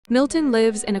Milton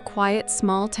lives in a quiet,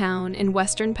 small town in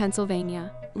western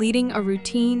Pennsylvania, leading a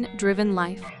routine-driven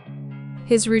life.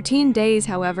 His routine days,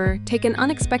 however, take an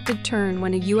unexpected turn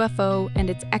when a UFO and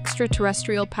its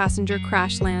extraterrestrial passenger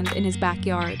crash land in his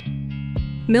backyard.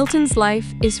 Milton's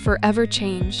life is forever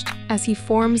changed as he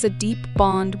forms a deep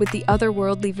bond with the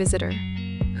otherworldly visitor,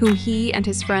 whom he and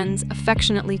his friends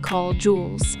affectionately call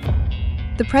Jules.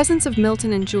 The presence of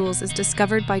Milton and Jules is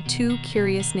discovered by two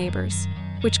curious neighbors,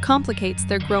 which complicates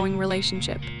their growing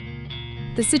relationship.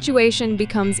 The situation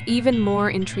becomes even more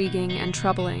intriguing and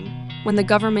troubling when the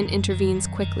government intervenes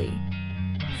quickly,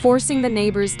 forcing the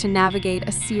neighbors to navigate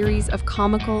a series of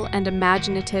comical and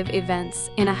imaginative events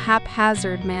in a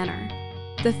haphazard manner.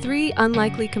 The three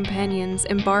unlikely companions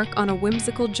embark on a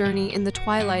whimsical journey in the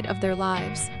twilight of their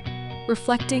lives,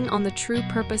 reflecting on the true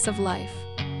purpose of life,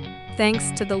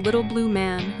 thanks to the little blue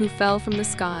man who fell from the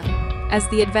sky, as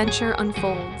the adventure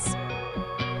unfolds.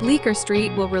 Bleecker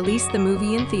Street will release the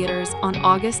movie in theaters on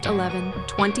August 11,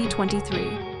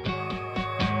 2023.